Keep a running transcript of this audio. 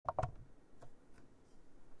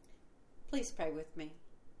Please pray with me.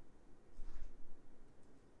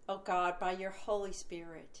 Oh God, by your Holy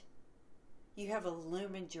Spirit, you have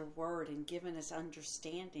illumined your word and given us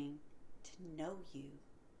understanding to know you,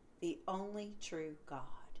 the only true God.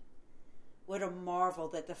 What a marvel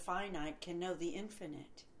that the finite can know the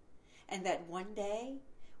infinite, and that one day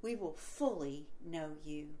we will fully know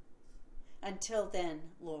you. Until then,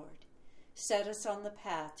 Lord, set us on the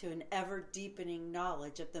path to an ever-deepening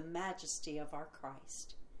knowledge of the majesty of our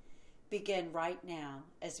Christ. Begin right now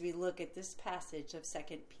as we look at this passage of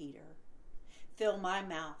 2 Peter. Fill my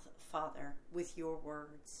mouth, Father, with your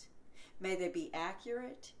words. May they be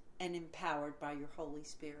accurate and empowered by your Holy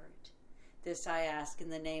Spirit. This I ask in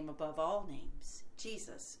the name above all names,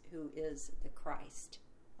 Jesus, who is the Christ.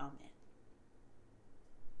 Amen.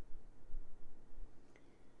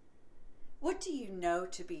 What do you know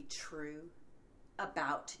to be true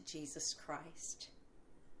about Jesus Christ?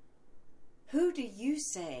 Who do you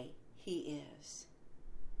say he is?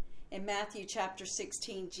 In Matthew chapter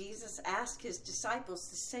 16, Jesus asked his disciples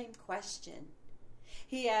the same question.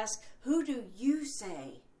 He asked, "Who do you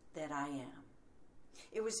say that I am?"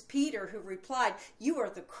 It was Peter who replied, "You are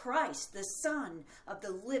the Christ, the Son of the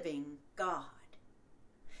living God."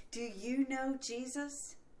 Do you know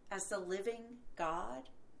Jesus as the living God?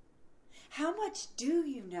 How much do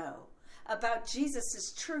you know about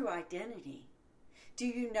Jesus' true identity? Do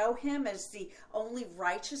you know him as the only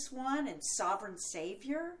righteous one and sovereign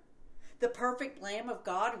Savior? The perfect Lamb of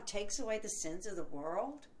God who takes away the sins of the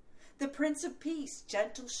world? The Prince of Peace,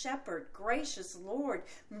 gentle shepherd, gracious Lord,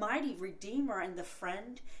 mighty Redeemer, and the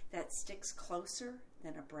friend that sticks closer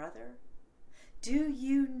than a brother? Do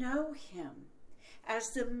you know him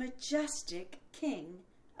as the majestic King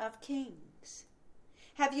of Kings?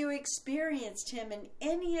 Have you experienced him in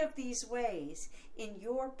any of these ways in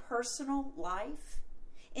your personal life,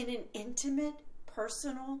 in an intimate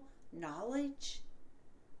personal knowledge?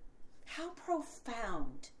 How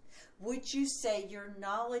profound would you say your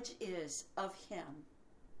knowledge is of him?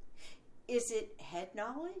 Is it head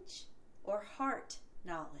knowledge or heart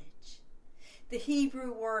knowledge? The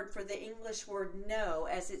Hebrew word for the English word know,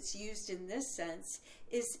 as it's used in this sense,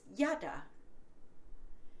 is yada.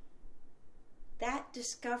 That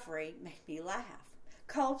discovery made me laugh.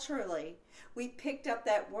 Culturally, we picked up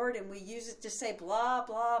that word and we use it to say blah,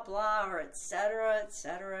 blah, blah, or etc.,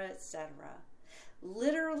 etc., etc.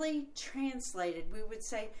 Literally translated, we would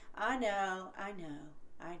say, I know, I know,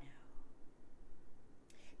 I know.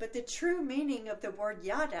 But the true meaning of the word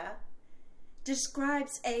yada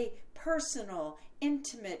describes a personal,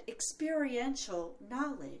 intimate, experiential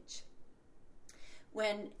knowledge.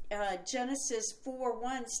 When Genesis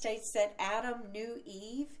 4:1 states that Adam knew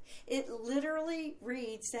Eve, it literally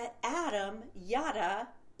reads that Adam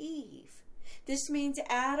yada Eve. This means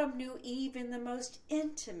Adam knew Eve in the most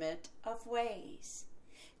intimate of ways.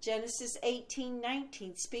 Genesis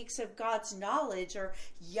 18:19 speaks of God's knowledge or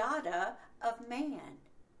yada of man.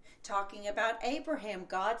 Talking about Abraham,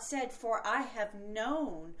 God said, "For I have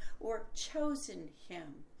known or chosen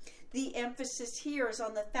him." The emphasis here is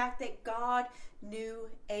on the fact that God knew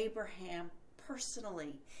Abraham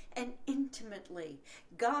personally and intimately.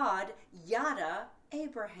 God yada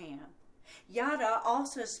Abraham. Yada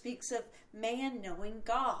also speaks of man knowing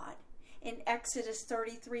God. In Exodus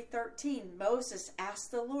 33:13, Moses asked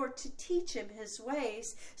the Lord to teach him his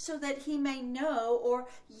ways so that he may know or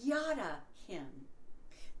yada him.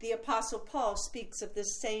 The Apostle Paul speaks of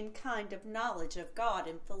this same kind of knowledge of God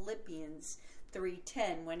in Philippians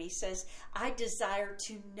 3:10 when he says, "I desire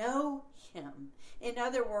to know him." In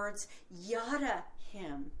other words, yada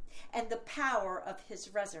him and the power of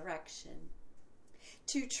his resurrection.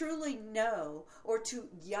 To truly know or to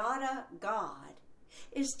yada God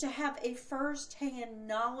is to have a first-hand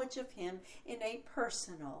knowledge of him in a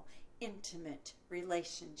personal, intimate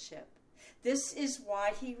relationship. This is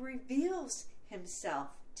why he reveals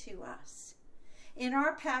himself to us. In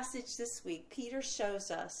our passage this week, Peter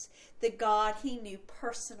shows us the God he knew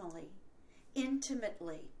personally,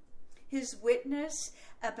 intimately. His witness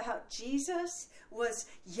about Jesus was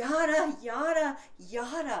yada, yada,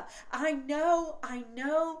 yada. I know, I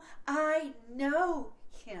know, I know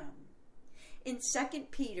him. In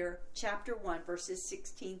 2 Peter chapter 1, verses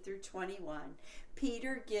 16 through 21,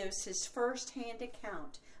 Peter gives his first-hand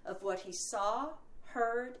account of what he saw,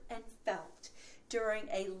 heard, and felt during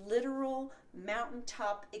a literal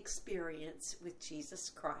mountaintop experience with Jesus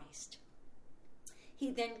Christ.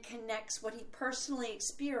 He then connects what he personally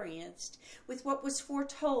experienced with what was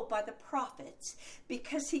foretold by the prophets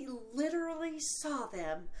because he literally saw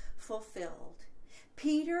them fulfilled.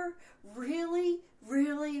 Peter really,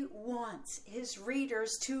 really wants his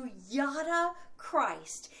readers to yada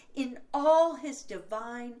Christ in all his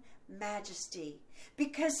divine majesty,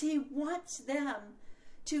 because he wants them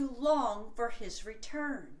to long for his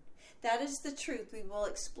return. That is the truth we will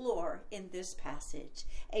explore in this passage.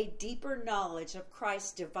 A deeper knowledge of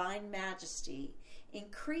Christ's divine majesty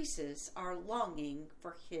increases our longing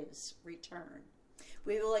for his return.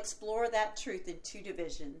 We will explore that truth in two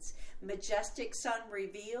divisions: majestic sun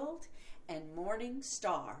revealed and morning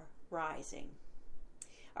star rising.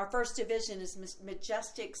 Our first division is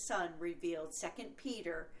majestic sun revealed, 2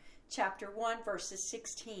 Peter chapter 1, verses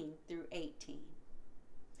 16 through 18.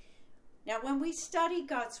 Now, when we study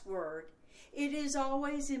God's Word, it is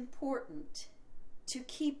always important to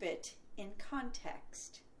keep it in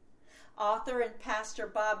context. Author and pastor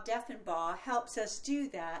Bob Deffinbaugh helps us do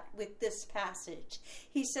that with this passage.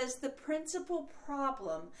 He says the principal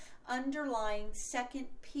problem underlying 2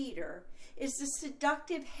 Peter is the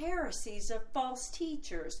seductive heresies of false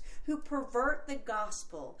teachers who pervert the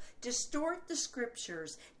gospel, distort the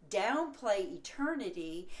scriptures, downplay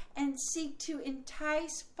eternity, and seek to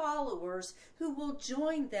entice followers who will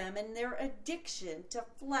join them in their addiction to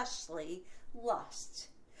fleshly lusts.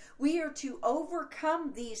 We are to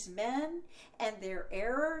overcome these men and their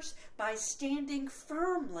errors by standing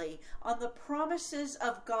firmly on the promises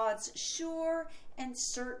of God's sure and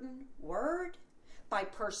certain word, by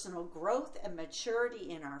personal growth and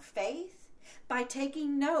maturity in our faith, by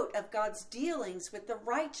taking note of God's dealings with the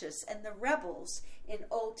righteous and the rebels in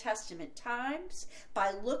Old Testament times,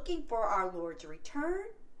 by looking for our Lord's return,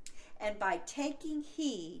 and by taking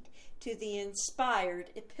heed to the inspired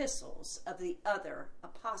epistles of the other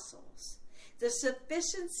apostles. The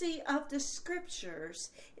sufficiency of the scriptures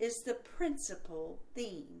is the principal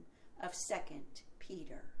theme of 2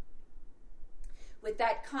 Peter. With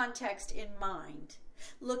that context in mind,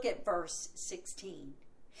 look at verse 16.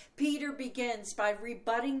 Peter begins by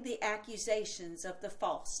rebutting the accusations of the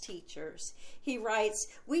false teachers. He writes,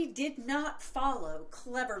 "We did not follow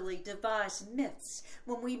cleverly devised myths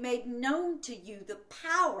when we made known to you the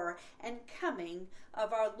power and coming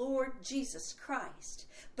of our Lord Jesus Christ,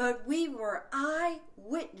 but we were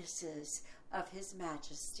eyewitnesses of his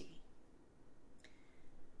majesty."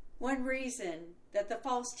 One reason that the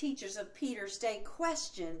false teachers of Peter's day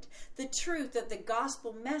questioned the truth of the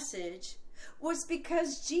gospel message was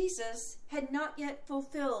because Jesus had not yet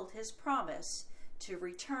fulfilled his promise to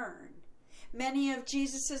return. Many of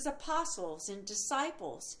Jesus' apostles and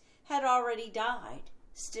disciples had already died.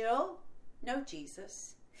 Still, no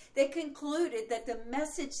Jesus. They concluded that the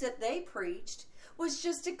message that they preached was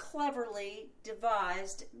just a cleverly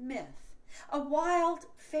devised myth, a wild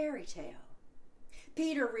fairy tale.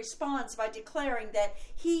 Peter responds by declaring that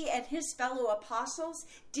he and his fellow apostles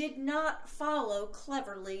did not follow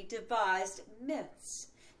cleverly devised myths.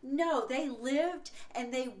 No, they lived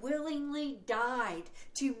and they willingly died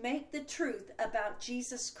to make the truth about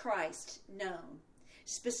Jesus Christ known,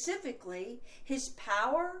 specifically his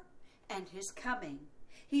power and his coming.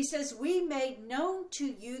 He says, "We made known to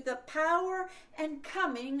you the power and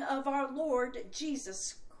coming of our Lord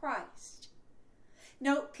Jesus Christ."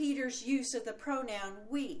 Note Peter's use of the pronoun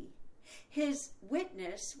we. His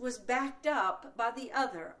witness was backed up by the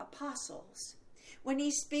other apostles. When he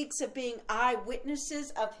speaks of being eyewitnesses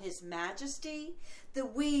of his majesty, the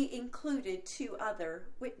we included two other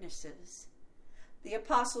witnesses. The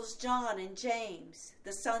apostles John and James,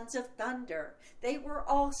 the sons of thunder, they were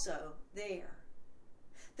also there.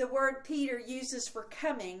 The word Peter uses for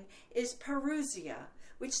coming is parousia,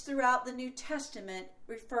 which throughout the New Testament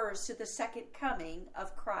refers to the second coming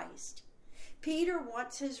of Christ. Peter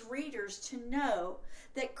wants his readers to know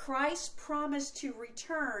that Christ's promise to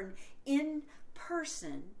return in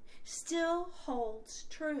person still holds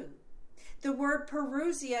true. The word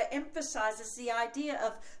parousia emphasizes the idea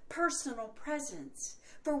of personal presence,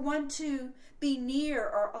 for one to be near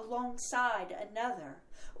or alongside another,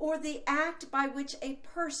 or the act by which a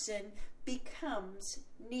person becomes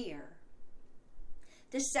near.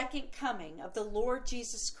 The second coming of the Lord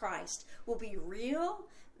Jesus Christ will be real,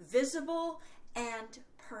 visible, and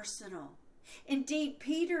personal. Indeed,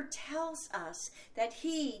 Peter tells us that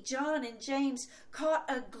he, John, and James caught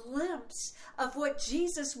a glimpse of what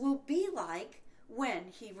Jesus will be like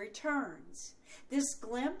when he returns. This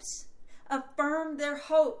glimpse affirmed their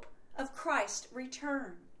hope of Christ's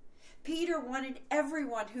return. Peter wanted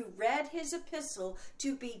everyone who read his epistle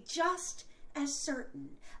to be just as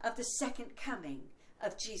certain of the second coming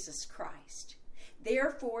of Jesus Christ.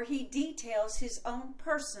 Therefore, he details his own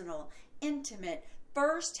personal, intimate,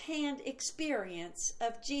 first-hand experience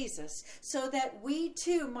of Jesus so that we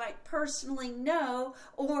too might personally know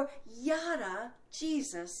or yada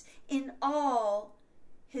Jesus in all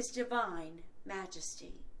his divine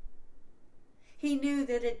majesty. He knew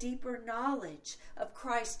that a deeper knowledge of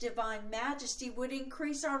Christ's divine majesty would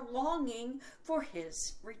increase our longing for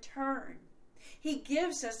his return. He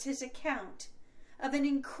gives us his account of an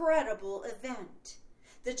incredible event,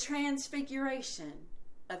 the transfiguration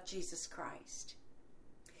of Jesus Christ.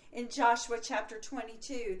 In Joshua chapter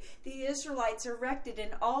 22, the Israelites erected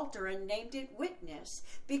an altar and named it Witness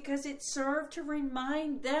because it served to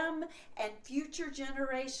remind them and future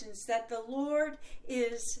generations that the Lord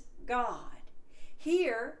is God.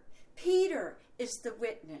 Here, Peter is the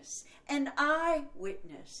witness, an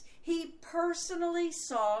eyewitness. He personally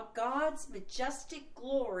saw God's majestic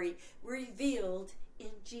glory revealed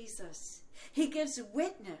in Jesus. He gives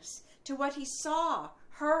witness to what he saw,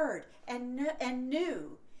 heard, and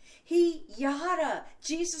knew. He yada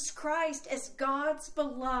Jesus Christ as God's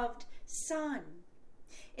beloved Son.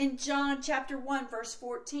 In John chapter 1, verse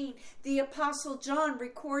 14, the Apostle John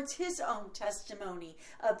records his own testimony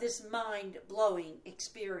of this mind-blowing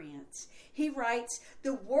experience. He writes,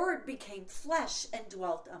 "The Word became flesh and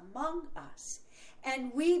dwelt among us,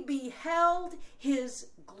 and we beheld his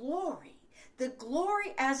glory, the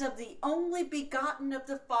glory as of the only begotten of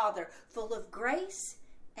the Father, full of grace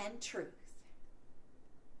and truth."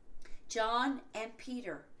 John and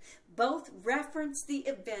Peter both reference the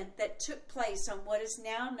event that took place on what is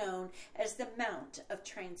now known as the Mount of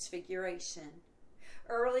Transfiguration.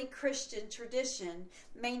 Early Christian tradition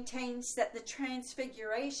maintains that the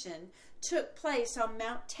Transfiguration took place on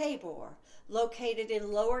Mount Tabor, located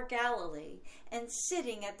in Lower Galilee and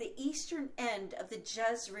sitting at the eastern end of the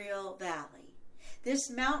Jezreel Valley. This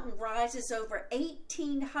mountain rises over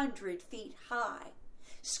 1,800 feet high.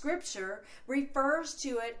 Scripture refers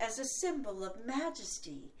to it as a symbol of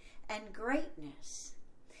majesty and greatness.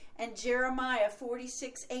 And Jeremiah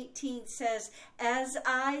 46:18 says, "As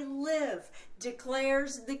I live,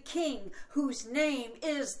 declares the King, whose name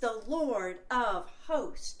is the Lord of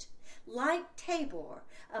hosts, like Tabor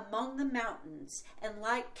among the mountains, and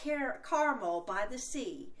like Carmel by the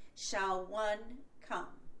sea, shall one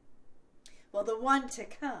come." Well, the one to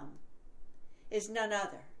come is none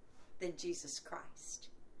other than Jesus Christ,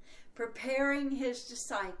 preparing his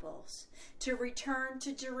disciples to return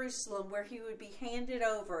to Jerusalem, where he would be handed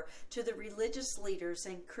over to the religious leaders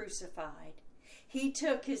and crucified. He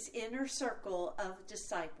took his inner circle of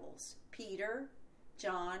disciples, Peter,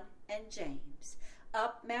 John, and James,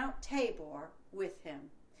 up Mount Tabor with him.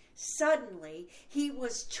 Suddenly, he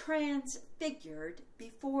was transfigured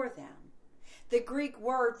before them. The Greek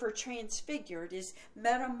word for transfigured is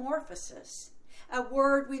metamorphosis, a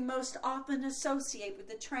word we most often associate with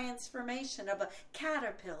the transformation of a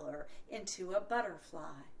caterpillar into a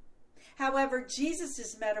butterfly. However,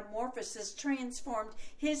 Jesus' metamorphosis transformed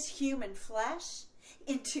his human flesh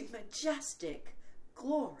into majestic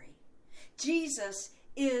glory. Jesus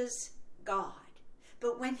is God,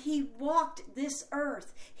 but when he walked this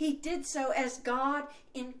earth, he did so as God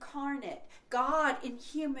incarnate, God in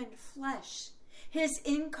human flesh. His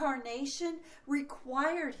incarnation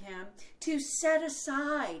required him to set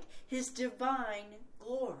aside his divine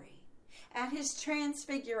glory. At his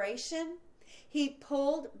transfiguration, he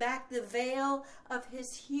pulled back the veil of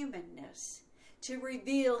his humanness to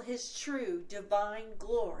reveal his true divine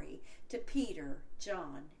glory to Peter,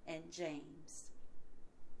 John, and James.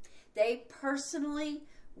 They personally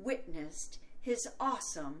witnessed his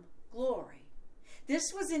awesome glory.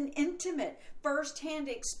 This was an intimate, first-hand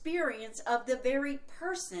experience of the very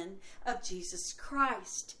person of Jesus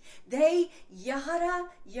Christ. They yada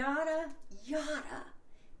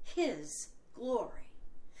his glory.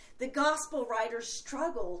 The gospel writers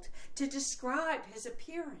struggled to describe his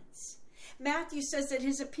appearance. Matthew says that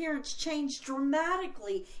his appearance changed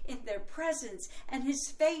dramatically in their presence, and his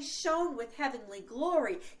face shone with heavenly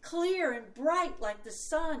glory, clear and bright like the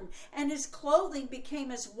sun, and his clothing became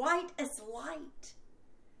as white as light.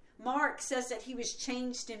 Mark says that he was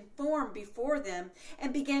changed in form before them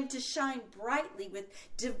and began to shine brightly with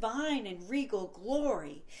divine and regal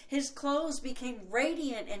glory. His clothes became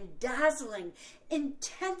radiant and dazzling,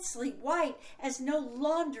 intensely white, as no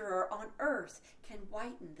launderer on earth can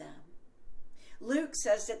whiten them. Luke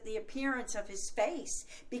says that the appearance of his face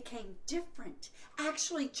became different,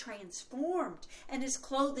 actually transformed, and his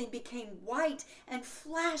clothing became white and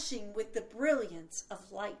flashing with the brilliance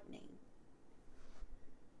of lightning.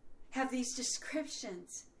 Have these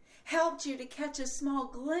descriptions helped you to catch a small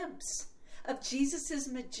glimpse of Jesus'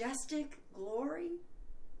 majestic glory?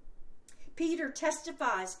 Peter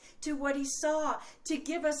testifies to what he saw to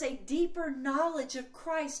give us a deeper knowledge of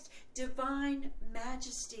Christ's divine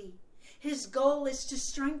majesty. His goal is to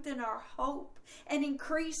strengthen our hope and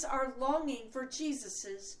increase our longing for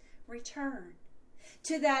Jesus' return.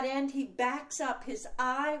 To that end, he backs up his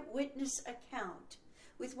eyewitness account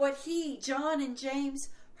with what he, John and James,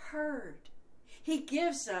 heard. He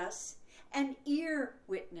gives us an ear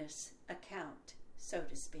witness account, so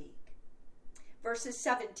to speak. Verses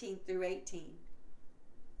 17 through 18.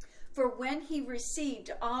 For when he received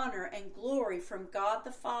honor and glory from God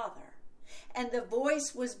the Father, and the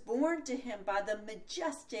voice was borne to him by the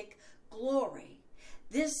majestic glory,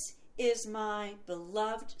 "This is my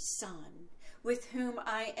beloved Son, with whom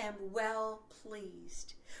I am well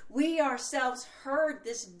pleased." We ourselves heard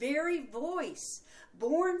this very voice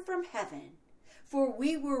borne from heaven, for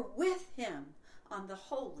we were with him on the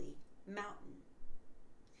holy mountain.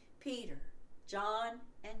 Peter, John,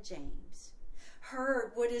 and James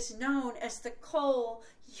heard what is known as the Kol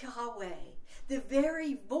Yahweh, the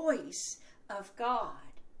very voice of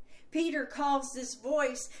God. Peter calls this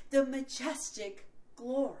voice the majestic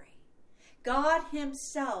glory. God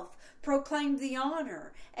himself proclaimed the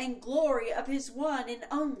honor and glory of his one and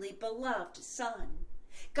only beloved Son.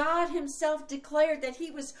 God himself declared that he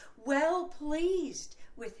was well pleased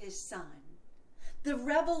with his Son. The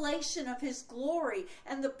revelation of his glory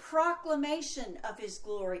and the proclamation of his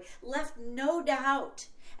glory left no doubt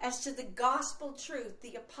as to the gospel truth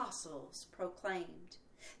the apostles proclaimed.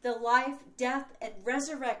 The life, death, and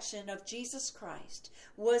resurrection of Jesus Christ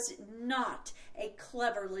was not a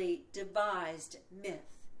cleverly devised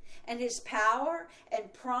myth, and his power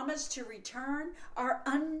and promise to return are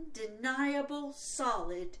undeniable,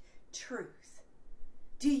 solid truth.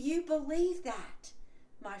 Do you believe that,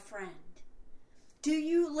 my friend? Do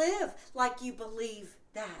you live like you believe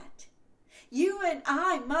that? You and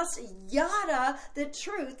I must yada the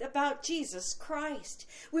truth about Jesus Christ.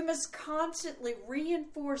 We must constantly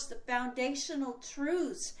reinforce the foundational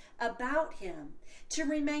truths about him to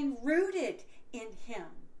remain rooted in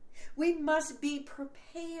him. We must be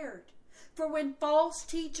prepared for when false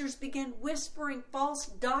teachers begin whispering false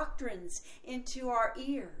doctrines into our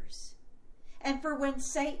ears, and for when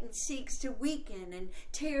Satan seeks to weaken and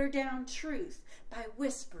tear down truth by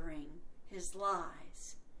whispering his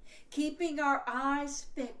lies. Keeping our eyes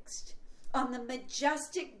fixed on the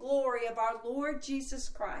majestic glory of our Lord Jesus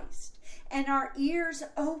Christ and our ears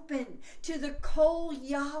open to the Kol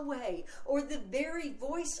Yahweh, or the very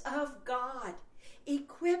voice of God,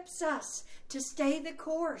 equips us to stay the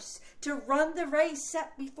course, to run the race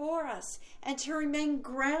set before us, and to remain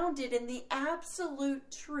grounded in the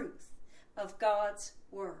absolute truth of God's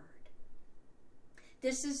Word.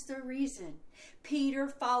 This is the reason Peter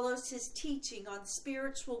follows his teaching on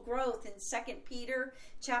spiritual growth in 2 Peter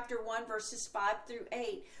chapter 1, verses 5 through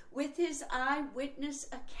 8, with his eyewitness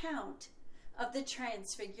account of the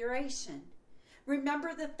Transfiguration.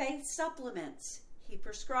 Remember the faith supplements he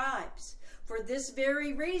prescribes. For this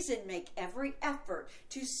very reason, make every effort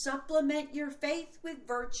to supplement your faith with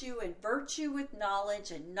virtue, and virtue with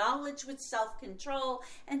knowledge, and knowledge with self-control,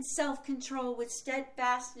 and self-control with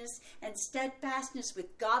steadfastness, and steadfastness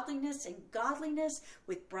with godliness, and godliness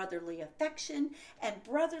with brotherly affection, and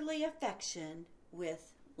brotherly affection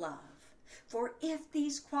with love. For if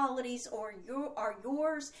these qualities are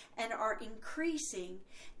yours and are increasing,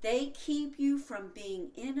 they keep you from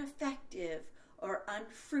being ineffective or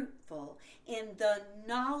unfruitful in the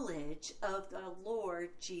knowledge of the Lord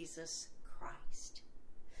Jesus Christ.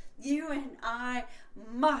 You and I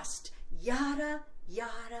must yada,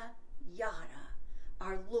 yada, yada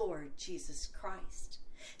our Lord Jesus Christ.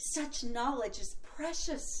 Such knowledge is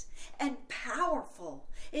precious and powerful.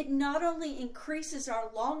 It not only increases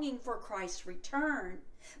our longing for Christ's return,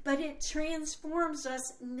 but it transforms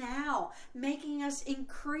us now, making us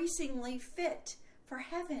increasingly fit for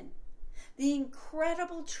heaven. The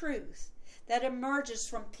incredible truth that emerges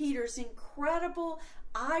from Peter's incredible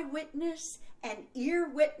eyewitness and ear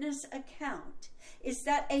witness account is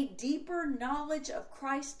that a deeper knowledge of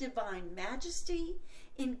Christ's divine majesty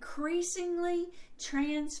increasingly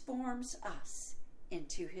transforms us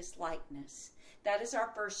into his likeness. That is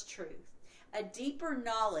our first truth. A deeper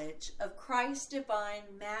knowledge of Christ's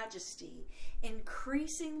divine majesty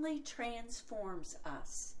increasingly transforms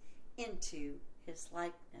us into his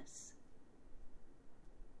likeness.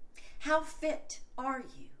 How fit are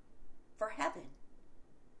you for heaven?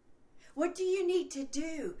 What do you need to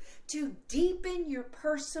do to deepen your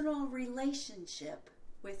personal relationship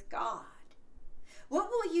with God? What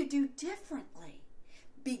will you do differently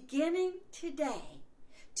beginning today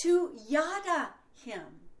to yada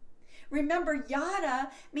him? Remember,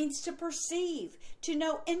 yada means to perceive, to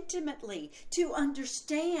know intimately, to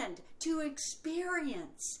understand, to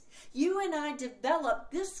experience. You and I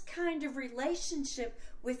develop this kind of relationship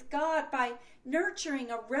with God by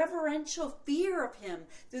nurturing a reverential fear of Him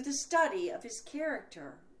through the study of His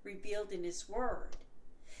character revealed in His Word.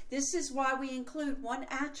 This is why we include one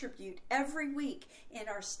attribute every week in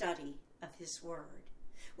our study of His Word.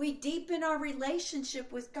 We deepen our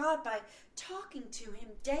relationship with God by talking to Him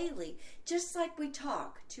daily, just like we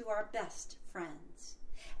talk to our best friends.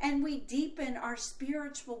 And we deepen our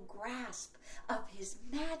spiritual grasp of His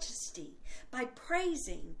majesty by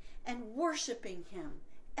praising and worshiping Him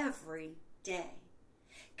every day.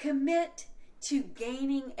 Commit to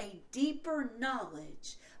gaining a deeper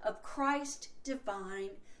knowledge of Christ's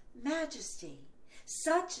divine majesty.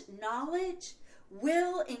 Such knowledge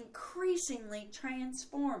will increasingly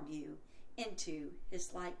transform you into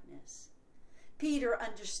His likeness. Peter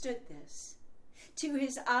understood this. To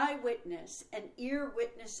his eyewitness and ear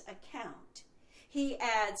witness account, he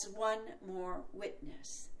adds one more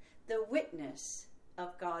witness, the witness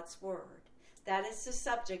of God's Word. That is the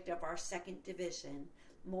subject of our second division,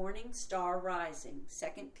 Morning Star Rising,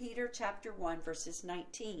 2 Peter chapter 1, verses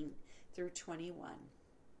 19 through 21.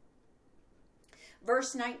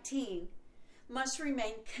 Verse 19 must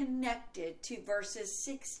remain connected to verses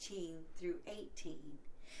 16 through 18.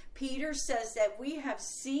 Peter says that we have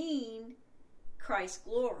seen Christ's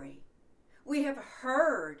glory. We have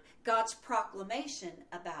heard God's proclamation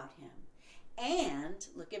about Him. And,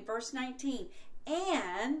 look at verse 19,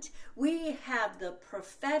 and we have the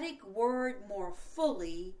prophetic word more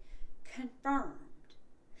fully confirmed.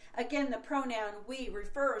 Again, the pronoun we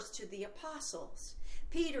refers to the apostles.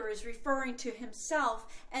 Peter is referring to himself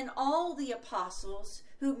and all the apostles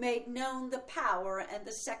who made known the power and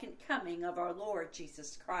the second coming of our Lord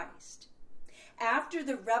Jesus Christ. After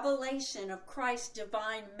the revelation of Christ's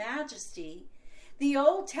divine majesty, the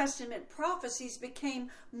Old Testament prophecies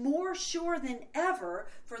became more sure than ever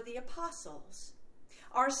for the apostles.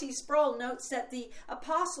 R.C. Sproul notes that the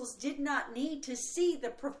apostles did not need to see the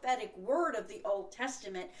prophetic word of the Old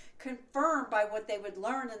Testament confirmed by what they would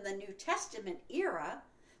learn in the New Testament era.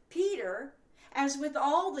 Peter, as with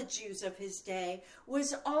all the Jews of his day,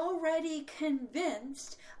 was already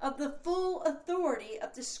convinced of the full authority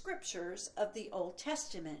of the scriptures of the Old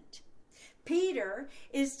Testament. Peter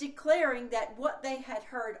is declaring that what they had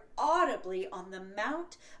heard audibly on the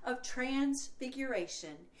Mount of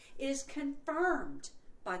Transfiguration is confirmed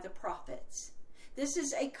by the prophets. This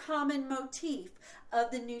is a common motif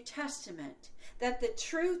of the New Testament, that the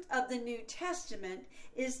truth of the New Testament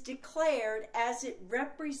is declared as it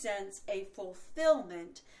represents a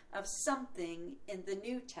fulfillment of something in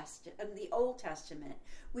the Old Testament.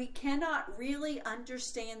 We cannot really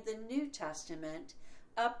understand the New Testament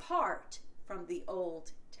apart from the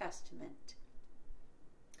Old Testament.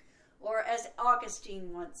 Or as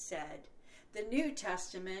Augustine once said, the New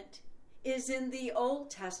Testament is in the Old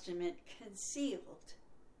Testament concealed.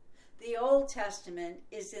 The Old Testament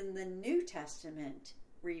is in the New Testament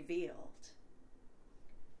revealed.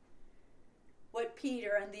 What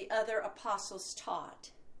Peter and the other apostles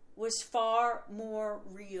taught was far more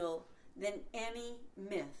real than any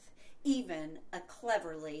myth, even a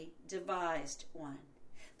cleverly devised one.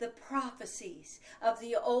 The prophecies of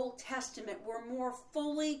the Old Testament were more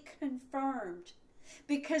fully confirmed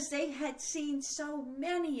because they had seen so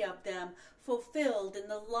many of them fulfilled in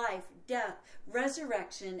the life, death,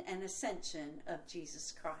 resurrection, and ascension of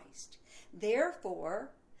Jesus Christ.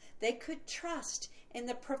 Therefore, they could trust in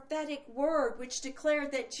the prophetic word which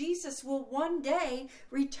declared that Jesus will one day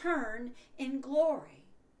return in glory.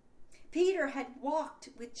 Peter had walked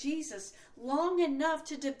with Jesus long enough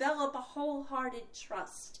to develop a wholehearted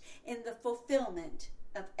trust in the fulfillment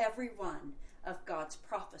of every one of God's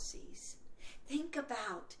prophecies. Think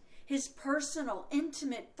about his personal,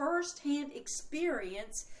 intimate, first-hand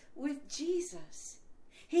experience with Jesus.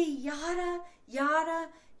 He yada, yada,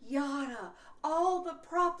 yada, all the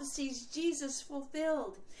prophecies Jesus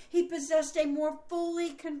fulfilled. He possessed a more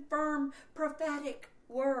fully confirmed prophetic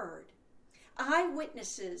word.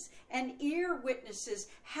 Eyewitnesses and ear witnesses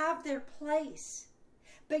have their place.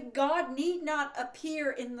 But God need not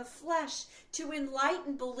appear in the flesh to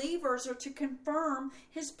enlighten believers or to confirm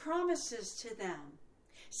His promises to them.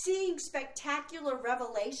 Seeing spectacular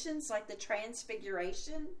revelations like the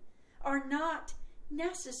Transfiguration are not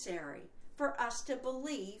necessary for us to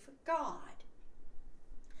believe God.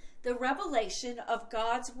 The revelation of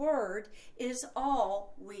God's Word is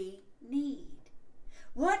all we need.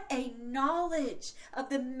 What a knowledge of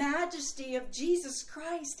the majesty of Jesus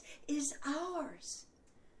Christ is ours.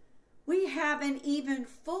 we have an even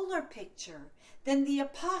fuller picture than the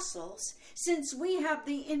apostles, since we have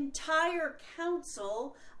the entire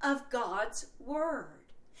counsel of God's Word.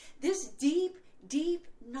 This deep, deep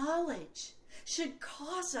knowledge should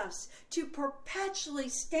cause us to perpetually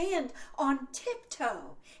stand on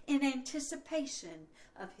tiptoe in anticipation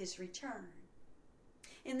of His return.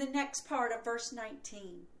 In the next part of verse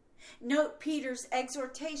 19, note Peter's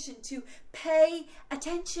exhortation to pay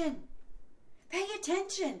attention. Pay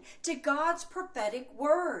attention to God's prophetic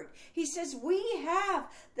word. He says we have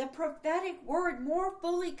the prophetic word more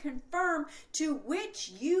fully confirmed, to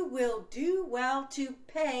which you will do well to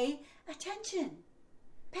pay attention.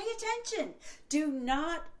 Pay attention. Do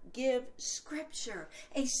not give Scripture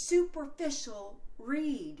a superficial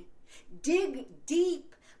read. Dig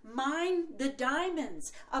deep. Mine the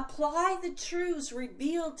diamonds. Apply the truths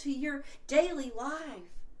revealed to your daily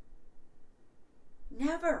life.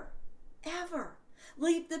 Never, ever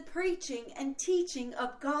leave the preaching and teaching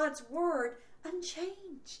of God's Word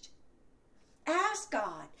unchanged. Ask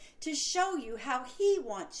God to show you how He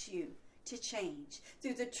wants you to change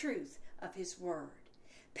through the truth of His Word.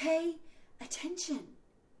 Pay attention.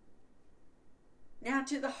 Now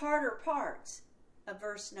to the harder parts of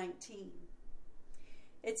verse 19.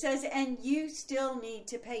 It says, and you still need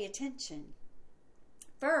to pay attention.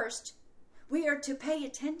 First, we are to pay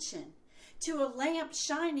attention to a lamp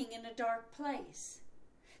shining in a dark place.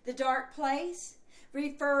 The dark place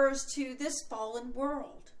refers to this fallen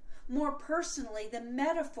world. More personally, the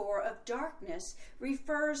metaphor of darkness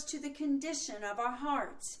refers to the condition of our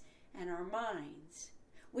hearts and our minds.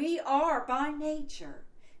 We are by nature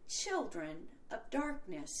children of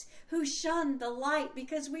darkness who shun the light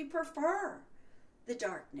because we prefer the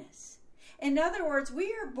darkness. In other words,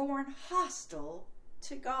 we are born hostile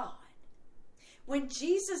to God. When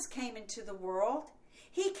Jesus came into the world,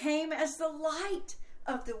 He came as the light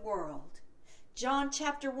of the world. John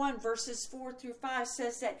chapter 1 verses 4 through 5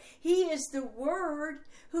 says that He is the Word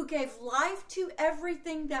who gave life to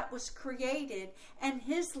everything that was created, and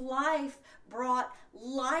His life brought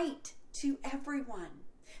light to everyone.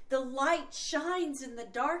 The light shines in the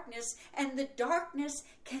darkness, and the darkness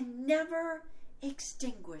can never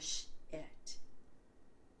extinguish it.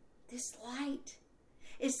 This light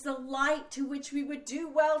is the light to which we would do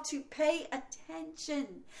well to pay attention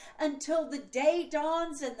until the day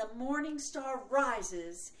dawns and the morning star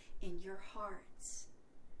rises in your hearts.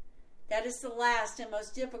 That is the last and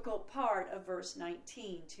most difficult part of verse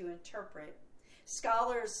 19 to interpret.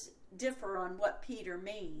 Scholars differ on what Peter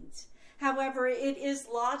means. However, it is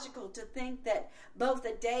logical to think that both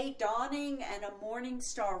a day dawning and a morning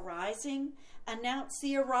star rising announce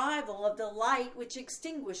the arrival of the light which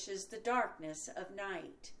extinguishes the darkness of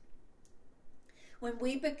night. When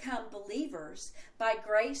we become believers by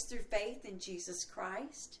grace through faith in Jesus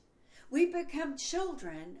Christ, we become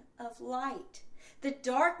children of light. The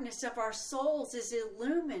darkness of our souls is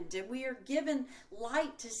illumined, and we are given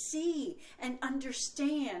light to see and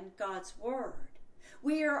understand God's Word.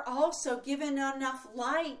 We are also given enough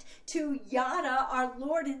light to yada our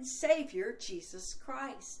Lord and Savior, Jesus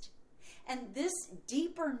Christ. And this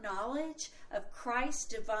deeper knowledge of Christ's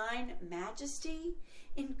divine majesty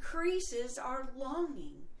increases our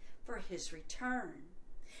longing for His return.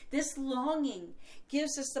 This longing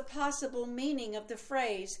gives us the possible meaning of the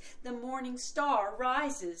phrase, the morning star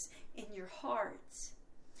rises in your hearts.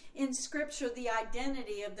 In Scripture, the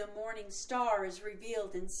identity of the morning star is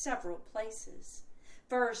revealed in several places.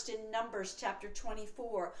 First, in Numbers chapter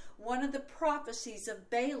 24, one of the prophecies of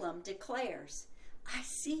Balaam declares, I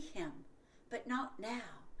see him, but not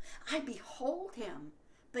now. I behold him,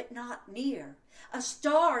 but not near. A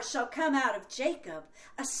star shall come out of Jacob,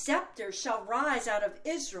 a scepter shall rise out of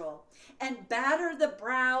Israel, and batter the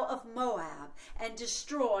brow of Moab, and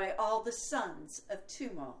destroy all the sons of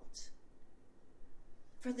tumult.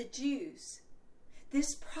 For the Jews,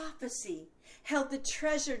 this prophecy held the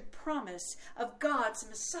treasured promise of God's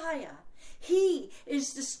Messiah. He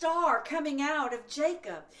is the star coming out of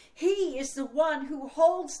Jacob. He is the one who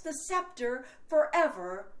holds the scepter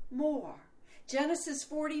forevermore. Genesis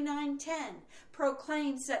 49:10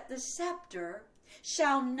 proclaims that the scepter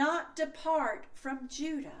shall not depart from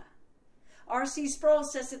Judah. R.C. Sproul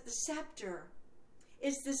says that the scepter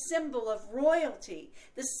is the symbol of royalty,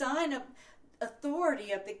 the sign of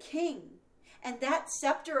authority of the king. And that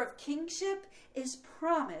scepter of kingship is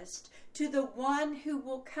promised to the one who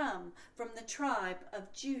will come from the tribe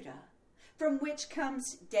of Judah, from which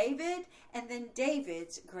comes David, and then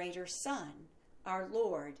David's greater son, our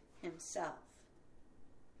Lord Himself.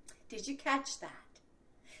 Did you catch that?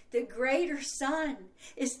 The greater son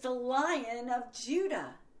is the Lion of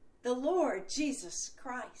Judah, the Lord Jesus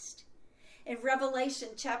Christ. In Revelation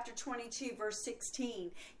chapter 22, verse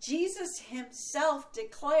 16, Jesus himself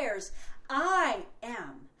declares, I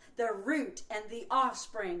am the root and the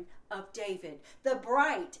offspring of David, the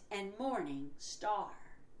bright and morning star.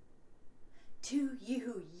 To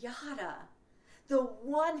you, Yada, the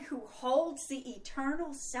one who holds the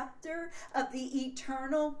eternal scepter of the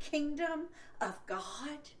eternal kingdom of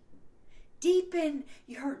God, deepen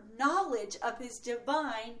your knowledge of his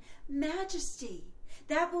divine majesty.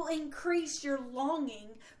 That will increase your longing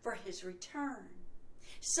for his return.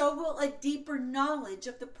 So will a deeper knowledge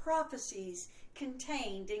of the prophecies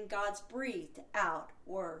contained in God's breathed out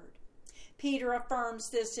word. Peter affirms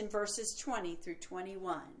this in verses 20 through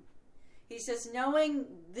 21. He says, knowing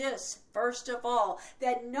this, first of all,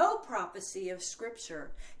 that no prophecy of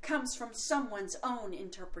Scripture comes from someone's own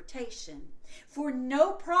interpretation. For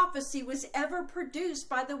no prophecy was ever produced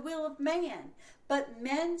by the will of man, but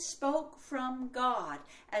men spoke from God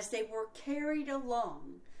as they were carried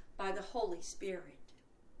along by the Holy Spirit.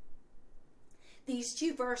 These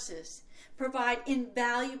two verses provide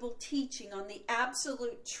invaluable teaching on the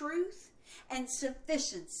absolute truth and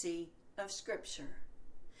sufficiency of Scripture.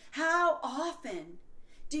 How often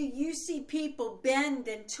do you see people bend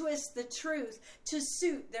and twist the truth to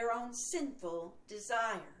suit their own sinful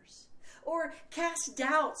desires, or cast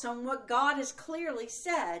doubts on what God has clearly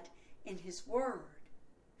said in his word?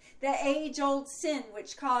 The age-old sin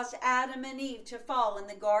which caused Adam and Eve to fall in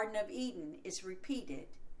the Garden of Eden is repeated.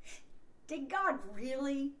 Did God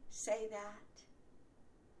really say that?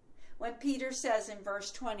 When Peter says in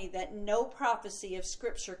verse 20 that no prophecy of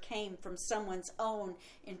Scripture came from someone's own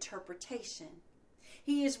interpretation,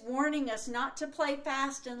 he is warning us not to play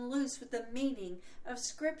fast and loose with the meaning of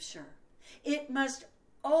Scripture. It must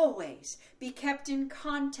always be kept in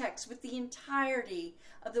context with the entirety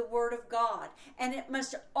of the Word of God, and it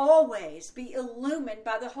must always be illumined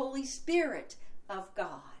by the Holy Spirit of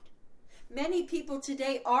God. Many people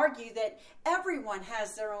today argue that everyone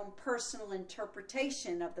has their own personal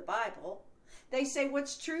interpretation of the Bible. They say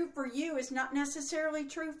what's true for you is not necessarily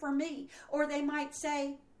true for me. Or they might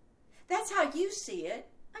say, that's how you see it.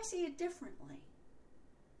 I see it differently.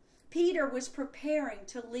 Peter was preparing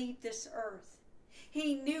to leave this earth.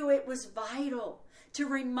 He knew it was vital to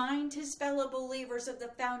remind his fellow believers of the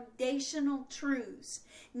foundational truths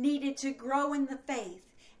needed to grow in the faith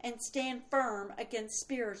and stand firm against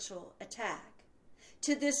spiritual attack.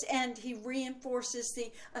 To this end, he reinforces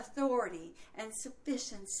the authority and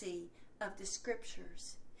sufficiency of the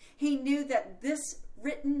Scriptures. He knew that this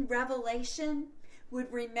written revelation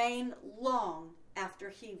would remain long after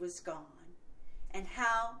he was gone, and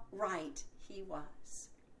how right he was.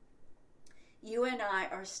 You and I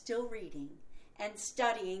are still reading and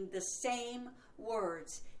studying the same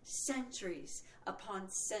words centuries upon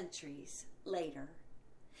centuries later.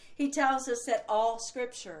 He tells us that all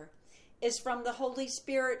Scripture is from the Holy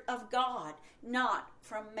Spirit of God, not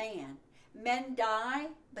from man. Men die,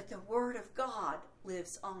 but the Word of God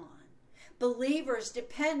lives on. Believers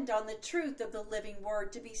depend on the truth of the living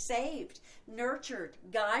Word to be saved, nurtured,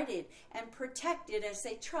 guided, and protected as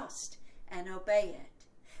they trust and obey it.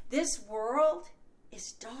 This world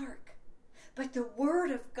is dark, but the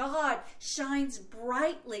Word of God shines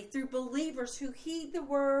brightly through believers who heed the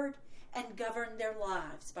Word and govern their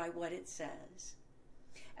lives by what it says.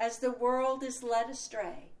 As the world is led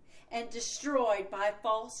astray and destroyed by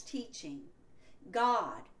false teaching,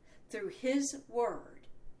 God, through his word,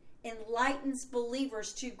 enlightens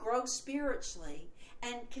believers to grow spiritually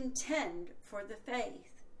and contend for the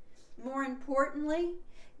faith. More importantly,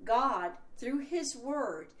 God, through his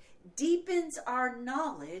word, deepens our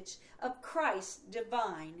knowledge of Christ's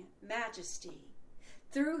divine majesty.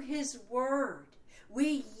 Through his word,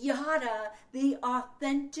 we yada the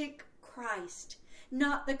authentic Christ,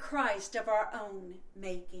 not the Christ of our own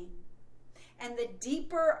making. And the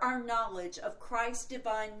deeper our knowledge of Christ's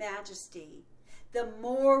divine majesty, the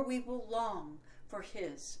more we will long for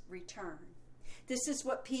his return. This is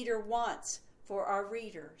what Peter wants for our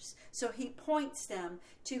readers. So he points them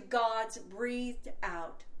to God's breathed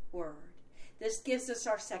out word. This gives us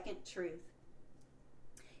our second truth.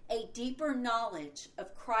 A deeper knowledge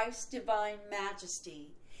of Christ's divine majesty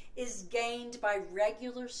is gained by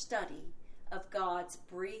regular study of God's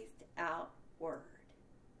breathed out word.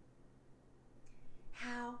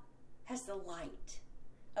 How has the light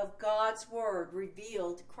of God's word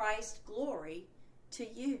revealed Christ's glory to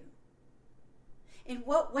you? In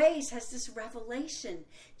what ways has this revelation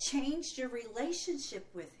changed your relationship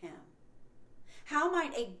with him? How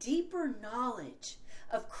might a deeper knowledge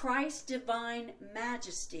of Christ's divine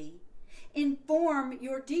majesty inform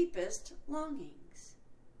your deepest longings?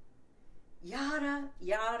 Yada,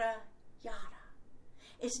 yada, yada.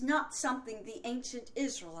 It's not something the ancient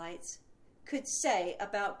Israelites could say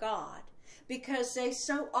about God, because they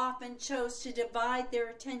so often chose to divide their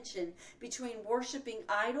attention between worshiping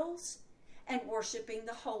idols and worshiping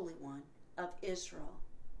the Holy One of Israel.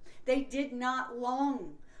 They did not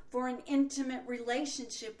long for an intimate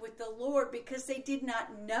relationship with the Lord because they did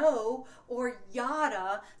not know or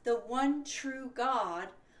yada the one true God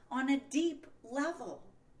on a deep level.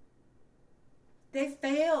 They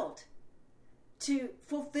failed to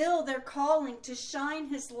fulfill their calling to shine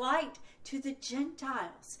his light to the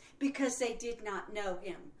Gentiles because they did not know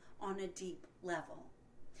him on a deep level.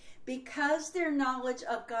 Because their knowledge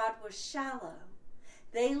of God was shallow,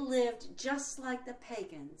 they lived just like the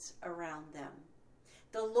pagans around them.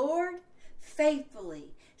 The Lord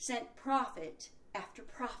faithfully sent prophet after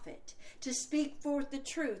prophet to speak forth the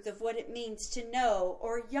truth of what it means to know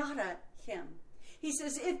or yada him. He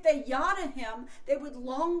says if they yada him, they would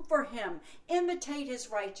long for him, imitate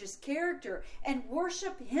his righteous character, and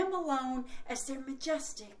worship him alone as their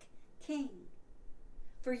majestic king.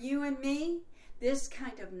 For you and me, this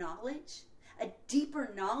kind of knowledge, a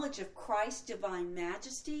deeper knowledge of Christ's divine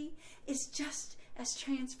majesty, is just as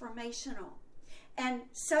transformational. And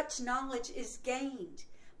such knowledge is gained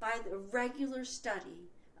by the regular study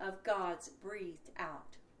of God's breathed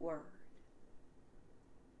out word.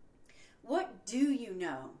 What do you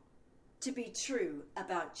know to be true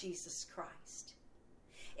about Jesus Christ?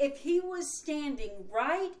 If he was standing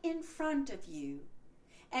right in front of you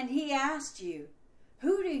and he asked you,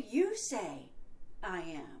 "Who do you say I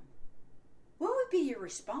am?" what would be your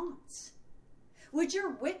response? Would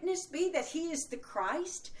your witness be that he is the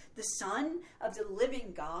Christ, the Son of the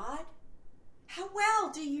living God? How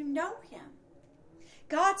well do you know him?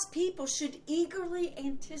 God's people should eagerly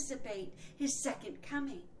anticipate his second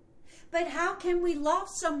coming. But how can we love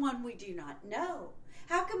someone we do not know?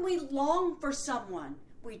 How can we long for someone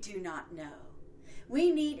we do not know?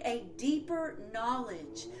 We need a deeper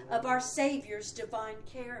knowledge of our Savior's divine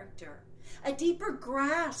character, a deeper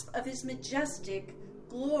grasp of his majestic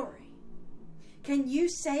glory. Can you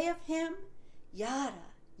say of him, yada,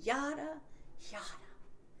 yada, yada?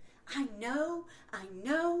 I know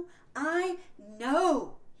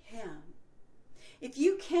him. If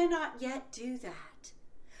you cannot yet do that,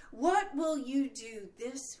 what will you do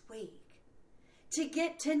this week to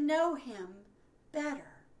get to know him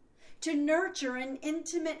better, to nurture an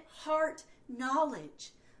intimate heart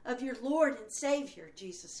knowledge of your Lord and Savior,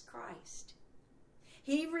 Jesus Christ?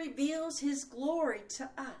 He reveals his glory to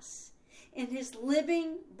us in his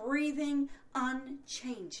living, breathing,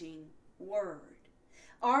 unchanging word.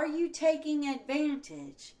 Are you taking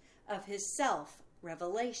advantage of his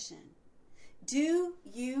self-revelation? Do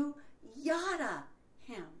you yada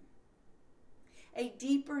him? A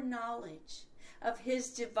deeper knowledge of his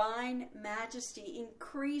divine majesty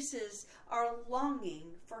increases our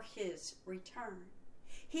longing for his return.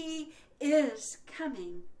 He is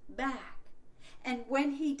coming back. And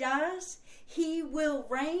when he does, he will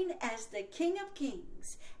reign as the King of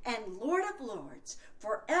Kings and Lord of Lords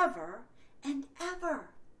forever and ever.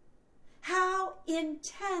 How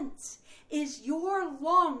intense is your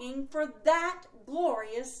longing for that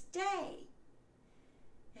glorious day?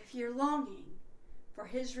 If your longing for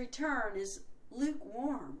his return is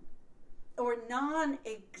lukewarm or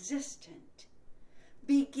non-existent,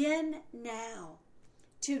 begin now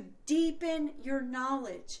to deepen your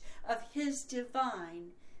knowledge of his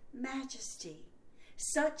divine majesty.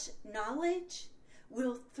 Such knowledge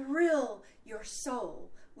will thrill your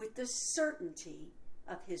soul with the certainty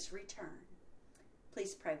of his return.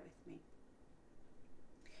 Please pray with me.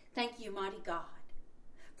 Thank you, mighty God,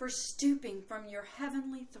 for stooping from your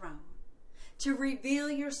heavenly throne to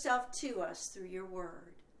reveal yourself to us through your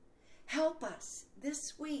word. Help us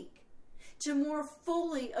this week to more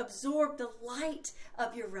fully absorb the light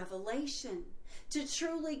of your revelation, to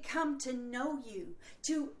truly come to know you,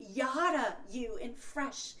 to yada you in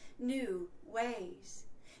fresh, new ways.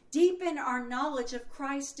 Deepen our knowledge of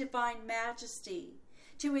Christ's divine majesty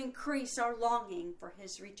to increase our longing for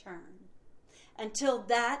his return. Until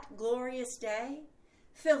that glorious day,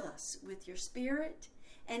 fill us with your Spirit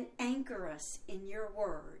and anchor us in your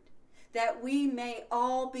word, that we may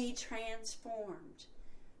all be transformed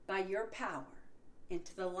by your power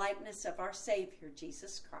into the likeness of our Savior,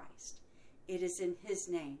 Jesus Christ. It is in his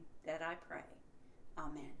name that I pray.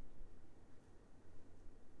 Amen.